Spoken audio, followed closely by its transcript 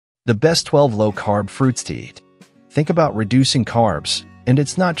The best 12 low-carb fruits to eat. Think about reducing carbs, and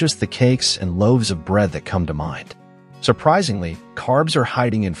it's not just the cakes and loaves of bread that come to mind. Surprisingly, carbs are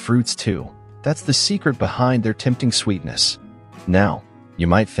hiding in fruits too. That's the secret behind their tempting sweetness. Now, you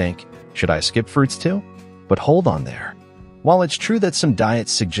might think, should I skip fruits too? But hold on there. While it's true that some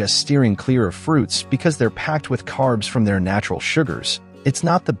diets suggest steering clear of fruits because they're packed with carbs from their natural sugars, it's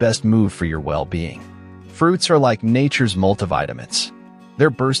not the best move for your well-being. Fruits are like nature's multivitamins. They're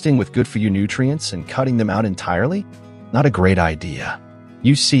bursting with good-for-you nutrients, and cutting them out entirely? Not a great idea.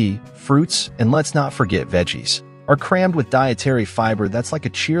 You see, fruits, and let's not forget veggies, are crammed with dietary fiber that's like a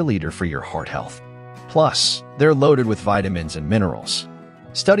cheerleader for your heart health. Plus, they're loaded with vitamins and minerals.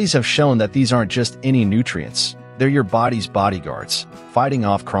 Studies have shown that these aren't just any nutrients. They're your body's bodyguards, fighting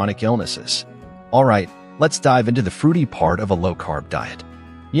off chronic illnesses. All right, let's dive into the fruity part of a low-carb diet.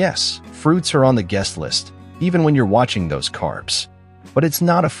 Yes, fruits are on the guest list, even when you're watching those carbs. But it's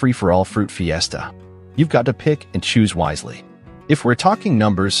not a free-for-all fruit fiesta. You've got to pick and choose wisely. If we're talking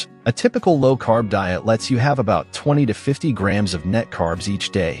numbers, a typical low-carb diet lets you have about 20 to 50 grams of net carbs each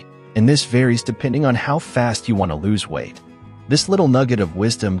day, and this varies depending on how fast you want to lose weight. This little nugget of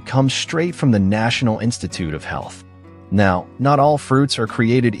wisdom comes straight from the National Institute of Health. Now, not all fruits are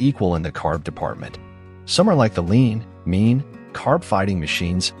created equal in the carb department. Some are like the lean, mean, carb-fighting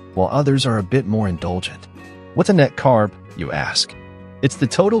machines, while others are a bit more indulgent. What's a net carb, you ask? It's the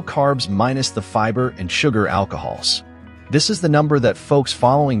total carbs minus the fiber and sugar alcohols. This is the number that folks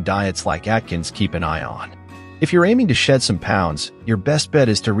following diets like Atkins keep an eye on. If you're aiming to shed some pounds, your best bet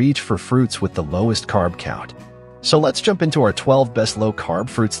is to reach for fruits with the lowest carb count. So let's jump into our 12 best low-carb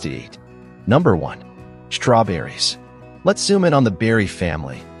fruits to eat. Number 1. Strawberries. Let's zoom in on the berry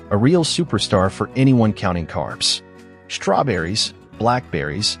family, a real superstar for anyone counting carbs. Strawberries,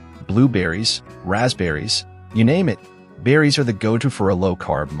 blackberries, blueberries, raspberries, you name it, berries are the go-to for a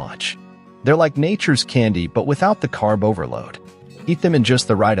low-carb munch. They're like nature's candy, but without the carb overload. Eat them in just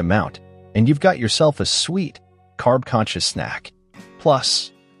the right amount, and you've got yourself a sweet, carb-conscious snack.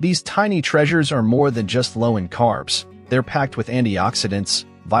 Plus, these tiny treasures are more than just low in carbs. They're packed with antioxidants,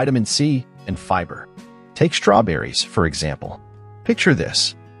 vitamin C, and fiber. Take strawberries, for example. Picture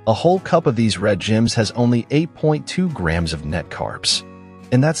this. A whole cup of these red gems has only 8.2 grams of net carbs.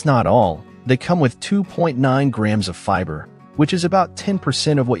 And that's not all. They come with 2.9 grams of fiber, which is about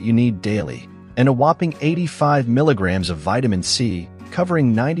 10% of what you need daily, and a whopping 85 milligrams of vitamin C,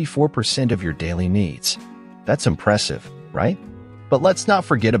 covering 94% of your daily needs. That's impressive, right? But let's not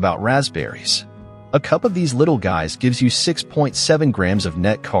forget about raspberries. A cup of these little guys gives you 6.7 grams of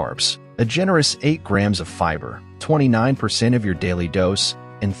net carbs, a generous 8 grams of fiber, 29% of your daily dose,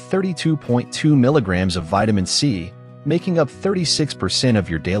 and 32.2 milligrams of vitamin C, making up 36% of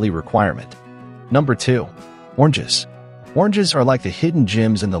your daily requirement. Number 2. Oranges. Oranges are like the hidden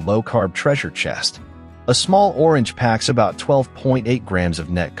gems in the low-carb treasure chest. A small orange packs about 12.8 grams of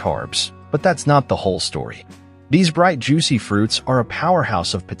net carbs, but that's not the whole story. These bright, juicy fruits are a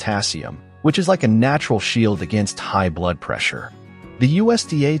powerhouse of potassium, which is like a natural shield against high blood pressure. The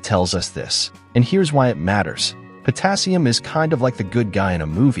USDA tells us this, and here's why it matters. Potassium is kind of like the good guy in a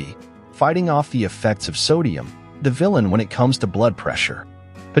movie, fighting off the effects of sodium, the villain when it comes to blood pressure.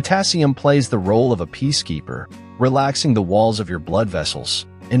 Potassium plays the role of a peacekeeper, relaxing the walls of your blood vessels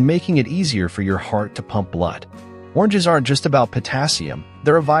and making it easier for your heart to pump blood. Oranges aren't just about potassium,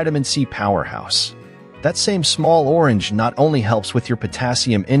 they're a vitamin C powerhouse. That same small orange not only helps with your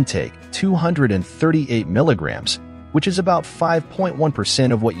potassium intake, 238 milligrams, which is about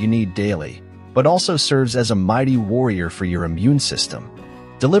 5.1% of what you need daily, but also serves as a mighty warrior for your immune system,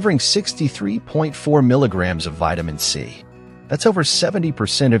 delivering 63.4 milligrams of vitamin C. That's over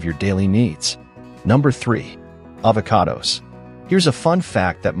 70% of your daily needs. Number 3. Avocados. Here's a fun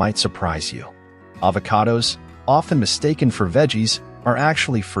fact that might surprise you. Avocados, often mistaken for veggies, are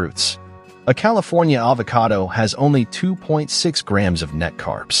actually fruits. A California avocado has only 2.6 grams of net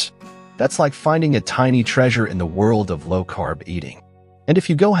carbs. That's like finding a tiny treasure in the world of low-carb eating. And if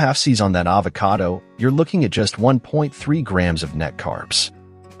you go halfsies on that avocado, you're looking at just 1.3 grams of net carbs.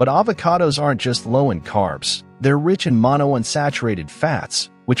 But avocados aren't just low in carbs. They're rich in monounsaturated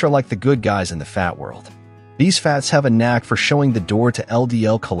fats, which are like the good guys in the fat world. These fats have a knack for showing the door to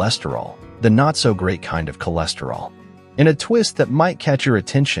LDL cholesterol, the not-so-great kind of cholesterol. In a twist that might catch your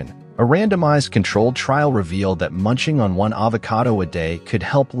attention, a randomized controlled trial revealed that munching on one avocado a day could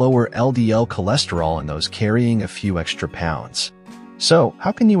help lower LDL cholesterol in those carrying a few extra pounds. So,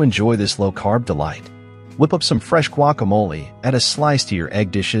 how can you enjoy this low-carb delight? Whip up some fresh guacamole, add a slice to your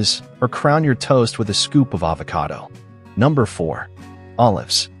egg dishes, or crown your toast with a scoop of avocado. Number 4.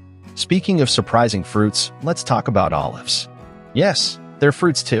 Olives. Speaking of surprising fruits, let's talk about olives. Yes, They're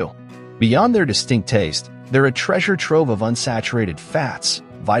fruits too. Beyond their distinct taste, they're a treasure trove of unsaturated fats,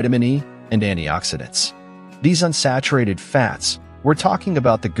 vitamin E, and antioxidants. These unsaturated fats, we're talking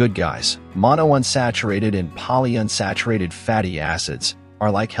about the good guys, monounsaturated and polyunsaturated fatty acids, are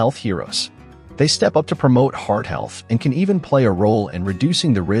like health heroes. They step up to promote heart health and can even play a role in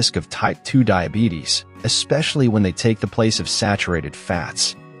reducing the risk of type 2 diabetes, especially when they take the place of saturated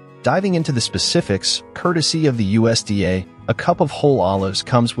fats. Diving into the specifics, courtesy of the USDA, a cup of whole olives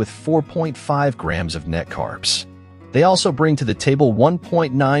comes with 4.5 grams of net carbs. They also bring to the table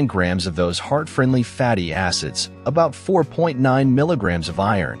 1.9 grams of those heart-friendly fatty acids, about 4.9 milligrams of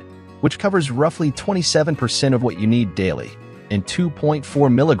iron, which covers roughly 27% of what you need daily, and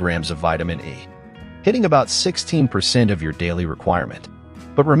 2.4 milligrams of vitamin E, hitting about 16% of your daily requirement.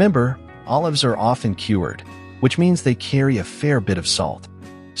 But remember, olives are often cured, which means they carry a fair bit of salt.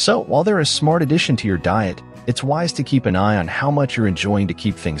 So while they're a smart addition to your diet, it's wise to keep an eye on how much you're enjoying to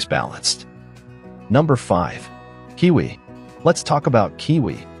keep things balanced. Number 5. Kiwi. Let's talk about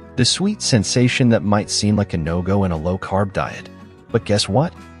kiwi, the sweet sensation that might seem like a no-go in a low-carb diet. But guess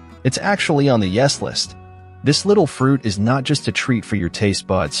what? It's actually on the yes list. This little fruit is not just a treat for your taste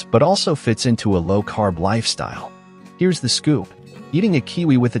buds, but also fits into a low-carb lifestyle. Here's the scoop. Eating a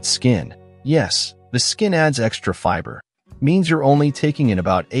kiwi with its skin. Yes, the skin adds extra fiber. Means you're only taking in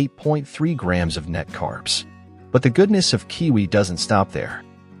about 8.3 grams of net carbs. But the goodness of kiwi doesn't stop there.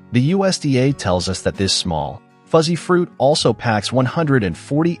 The USDA tells us that this small, fuzzy fruit also packs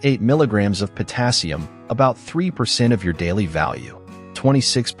 148 milligrams of potassium, about 3% of your daily value,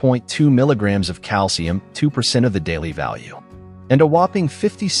 26.2 milligrams of calcium, 2% of the daily value, and a whopping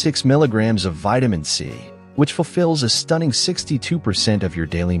 56 milligrams of vitamin C, which fulfills a stunning 62% of your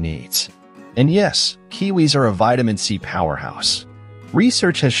daily needs. And yes, kiwis are a vitamin C powerhouse.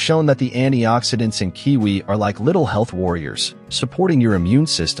 Research has shown that the antioxidants in kiwi are like little health warriors, supporting your immune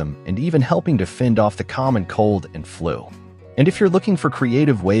system and even helping to fend off the common cold and flu. And if you're looking for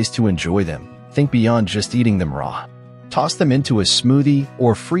creative ways to enjoy them, think beyond just eating them raw. Toss them into a smoothie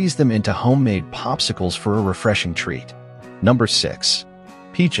or freeze them into homemade popsicles for a refreshing treat. Number 6.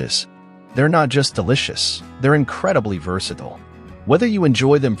 Peaches. They're not just delicious, they're incredibly versatile. Whether you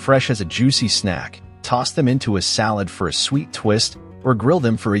enjoy them fresh as a juicy snack, toss them into a salad for a sweet twist, or grill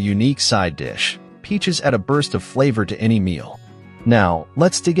them for a unique side dish, peaches add a burst of flavor to any meal. Now,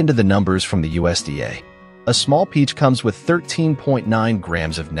 let's dig into the numbers from the USDA. A small peach comes with 13.9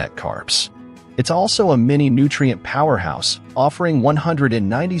 grams of net carbs. It's also a mini nutrient powerhouse, offering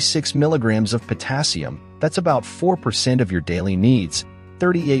 196 milligrams of potassium, that's about 4% of your daily needs,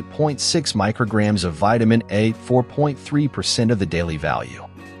 38.6 micrograms of vitamin A, 4.3% of the daily value,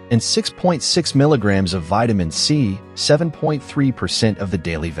 and 6.6 milligrams of vitamin C, 7.3% of the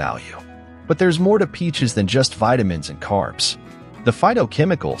daily value. But there's more to peaches than just vitamins and carbs. The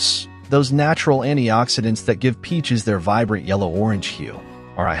phytochemicals, those natural antioxidants that give peaches their vibrant yellow-orange hue,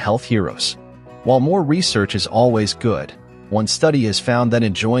 are our health heroes. While more research is always good, one study has found that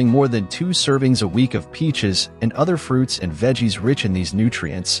enjoying more than 2 servings a week of peaches and other fruits and veggies rich in these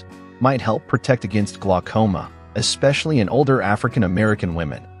nutrients might help protect against glaucoma, especially in older African American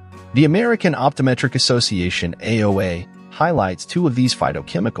women. The American Optometric Association (AOA) highlights 2 of these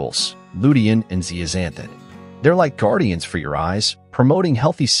phytochemicals, lutein and zeaxanthin. They're like guardians for your eyes, promoting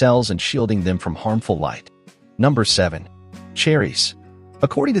healthy cells and shielding them from harmful light. Number 7. Cherries.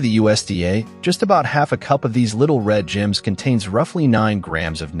 According to the USDA, just about half a cup of these little red gems contains roughly 9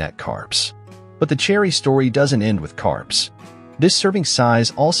 grams of net carbs. But the cherry story doesn't end with carbs. This serving size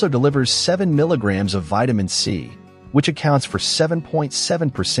also delivers 7 milligrams of vitamin C, which accounts for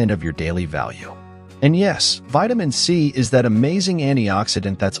 7.7% of your daily value. And yes, vitamin C is that amazing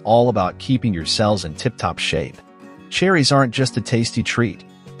antioxidant that's all about keeping your cells in tip-top shape. Cherries aren't just a tasty treat.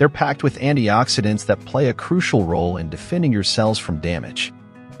 They're packed with antioxidants that play a crucial role in defending your cells from damage.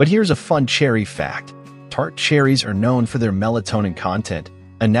 But here's a fun cherry fact. Tart cherries are known for their melatonin content,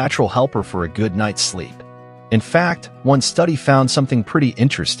 a natural helper for a good night's sleep. In fact, one study found something pretty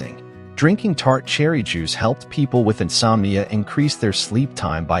interesting. Drinking tart cherry juice helped people with insomnia increase their sleep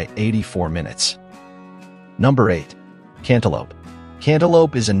time by 84 minutes. Number 8. Cantaloupe.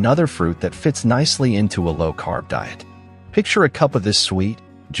 Cantaloupe is another fruit that fits nicely into a low-carb diet. Picture a cup of this sweet,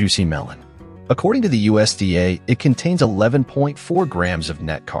 juicy melon. According to the USDA, it contains 11.4 grams of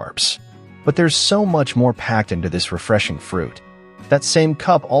net carbs. But there's so much more packed into this refreshing fruit. That same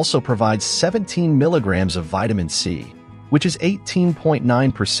cup also provides 17 milligrams of vitamin C, which is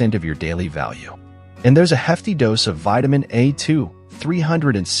 18.9% of your daily value. And there's a hefty dose of vitamin A too,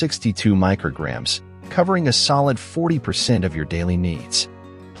 362 micrograms, covering a solid 40% of your daily needs.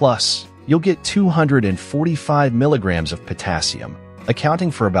 Plus, you'll get 245 milligrams of potassium,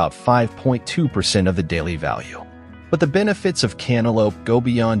 accounting for about 5.2% of the daily value. But the benefits of cantaloupe go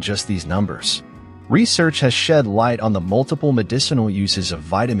beyond just these numbers. Research has shed light on the multiple medicinal uses of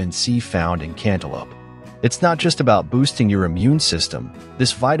vitamin C found in cantaloupe. It's not just about boosting your immune system.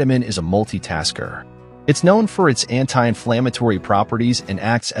 This vitamin is a multitasker. It's known for its anti-inflammatory properties and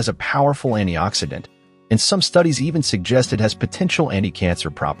acts as a powerful antioxidant, and some studies even suggest it has potential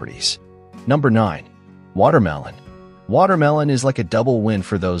anti-cancer properties. Number 9. Watermelon. Watermelon is like a double win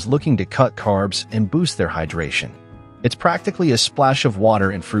for those looking to cut carbs and boost their hydration. It's practically a splash of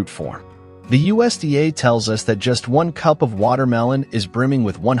water in fruit form. The USDA tells us that just 1 cup of watermelon is brimming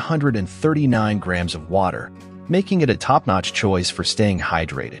with 139 grams of water, making it a top-notch choice for staying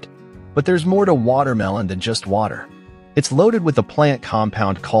hydrated. But there's more to watermelon than just water. It's loaded with a plant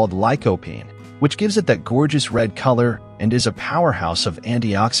compound called lycopene, which gives it that gorgeous red color and is a powerhouse of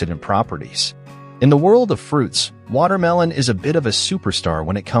antioxidant properties. In the world of fruits, watermelon is a bit of a superstar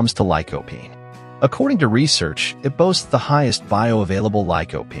when it comes to lycopene. According to research, it boasts the highest bioavailable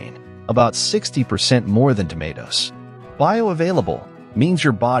lycopene, about 60% more than tomatoes. Bioavailable means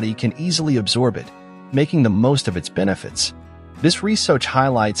your body can easily absorb it, making the most of its benefits. This research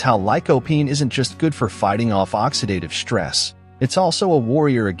highlights how lycopene isn't just good for fighting off oxidative stress, it's also a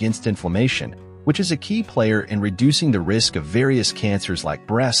warrior against inflammation, which is a key player in reducing the risk of various cancers like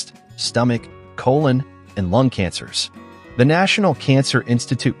breast, stomach, colon, and lung cancers. The National Cancer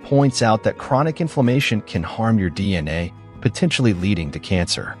Institute points out that chronic inflammation can harm your DNA, potentially leading to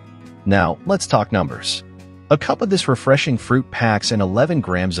cancer. Now, let's talk numbers. A cup of this refreshing fruit packs in 11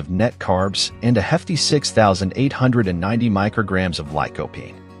 grams of net carbs and a hefty 6,890 micrograms of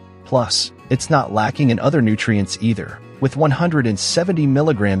lycopene. Plus, it's not lacking in other nutrients either, with 170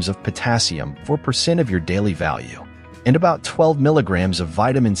 milligrams of potassium, 4% of your daily value, and about 12 milligrams of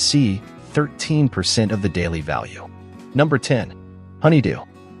vitamin C, 13% of the daily value. Number 10. Honeydew.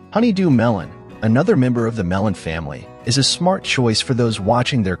 Honeydew melon, another member of the melon family, is a smart choice for those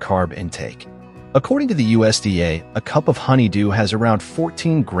watching their carb intake. According to the USDA, a cup of honeydew has around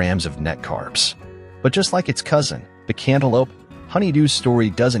 14 grams of net carbs. But just like its cousin, the cantaloupe, honeydew's story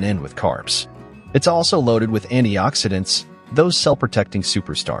doesn't end with carbs. It's also loaded with antioxidants, those cell-protecting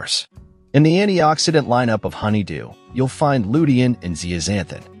superstars. In the antioxidant lineup of honeydew, you'll find lutein and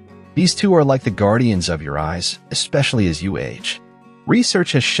zeaxanthin. These two are like the guardians of your eyes, especially as you age.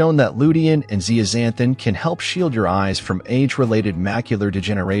 Research has shown that lutein and zeaxanthin can help shield your eyes from age-related macular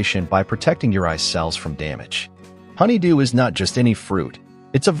degeneration by protecting your eye cells from damage. Honeydew is not just any fruit,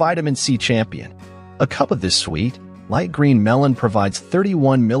 it's a vitamin C champion. A cup of this sweet, light green melon provides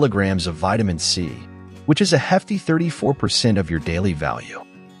 31 milligrams of vitamin C, which is a hefty 34% of your daily value.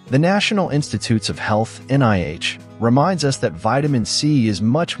 The National Institutes of Health, NIH, reminds us that vitamin C is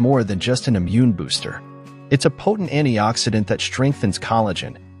much more than just an immune booster. It's a potent antioxidant that strengthens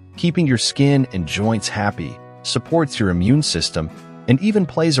collagen, keeping your skin and joints happy, supports your immune system, and even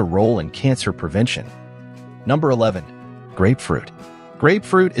plays a role in cancer prevention. Number 11. Grapefruit.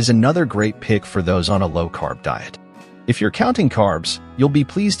 Grapefruit is another great pick for those on a low-carb diet. If you're counting carbs, you'll be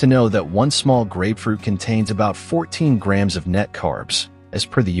pleased to know that one small grapefruit contains about 14 grams of net carbs, as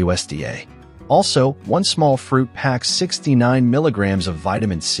per the USDA. Also, one small fruit packs 69 milligrams of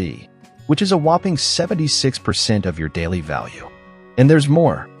vitamin C, which is a whopping 76% of your daily value. And there's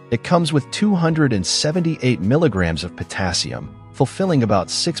more. It comes with 278 milligrams of potassium, fulfilling about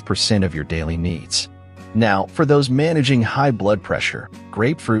 6% of your daily needs. Now, for those managing high blood pressure,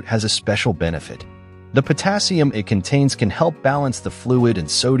 grapefruit has a special benefit. The potassium it contains can help balance the fluid and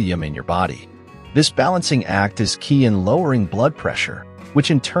sodium in your body. This balancing act is key in lowering blood pressure,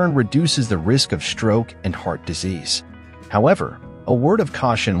 which in turn reduces the risk of stroke and heart disease. However, a word of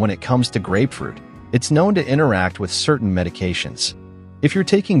caution when it comes to grapefruit, it's known to interact with certain medications. If you're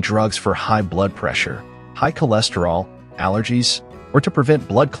taking drugs for high blood pressure, high cholesterol, allergies, or to prevent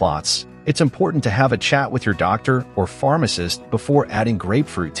blood clots, it's important to have a chat with your doctor or pharmacist before adding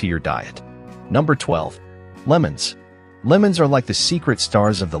grapefruit to your diet. Number 12. Lemons. Lemons are like the secret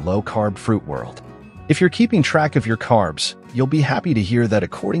stars of the low-carb fruit world. If you're keeping track of your carbs, you'll be happy to hear that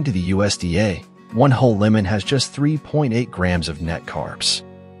according to the USDA, one whole lemon has just 3.8 grams of net carbs.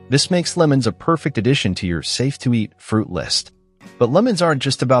 This makes lemons a perfect addition to your safe-to-eat fruit list. But lemons aren't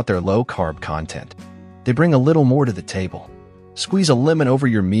just about their low-carb content. They bring a little more to the table. Squeeze a lemon over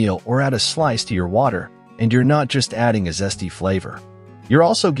your meal or add a slice to your water, and you're not just adding a zesty flavor. You're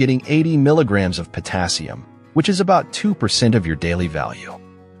also getting 80 milligrams of potassium, which is about 2% of your daily value.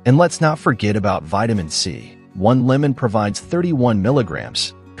 And let's not forget about vitamin C. One lemon provides 31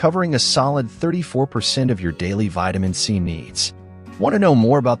 milligrams, covering a solid 34% of your daily vitamin C needs. Want to know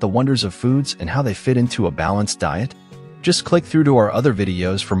more about the wonders of foods and how they fit into a balanced diet? Just click through to our other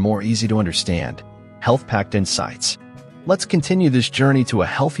videos for more easy-to-understand, health-packed insights. Let's continue this journey to a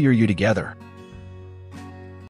healthier you together.